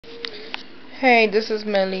Hey, this is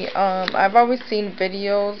Millie. I've always seen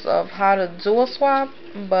videos of how to do a swap,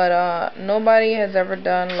 but nobody has ever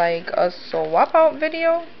done like a swap out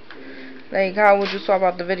video. Like, how would you swap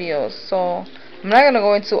out the videos? So I'm not gonna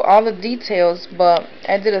go into all the details, but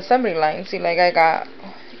I did assembly line. See, like, I got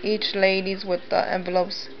each ladies with the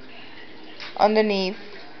envelopes underneath,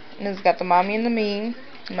 and it's got the mommy and the me,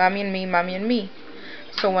 mommy and me, mommy and me.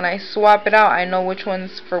 So when I swap it out, I know which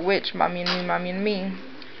one's for which, mommy and me, mommy and me.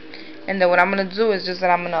 And then what I'm going to do is just that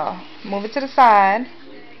I'm going to move it to the side,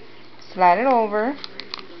 slide it over.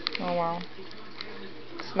 Oh, wow.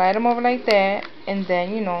 Slide them over like that, and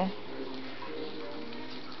then,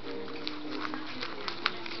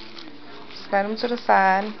 slide them to the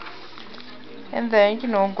side. And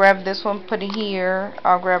then, grab this one, put it here.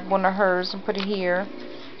 I'll grab one of hers and put it here.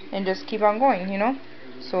 And just keep on going.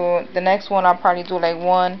 So the next one, I'll probably do like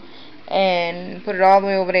one and put it all the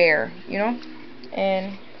way over there.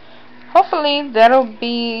 And hopefully that'll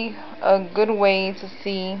be a good way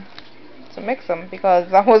to mix them,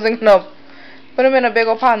 because I wasn't gonna put them in a big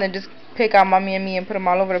old pot and just pick out mommy and me and put them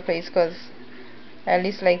all over the place, because at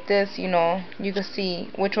least like this, you can see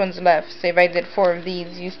which one's left. Say if I did 4 of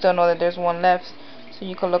these, you still know that there's one left, so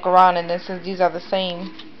you can look around, and then since these are the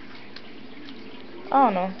same, I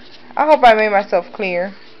don't know. I hope I made myself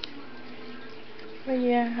clear. But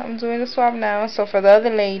yeah, I'm doing the swap now. So for the other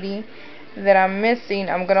lady that I'm missing,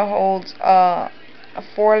 I'm gonna hold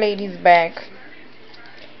 4 ladies back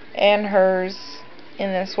and hers,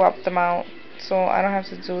 and then swap them out, so I don't have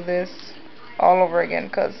to do this all over again,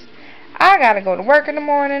 because I gotta go to work in the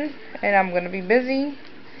morning and I'm gonna be busy.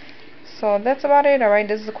 So that's about it. Alright,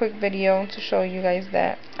 this is a quick video to show you guys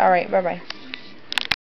that. Alright, bye bye.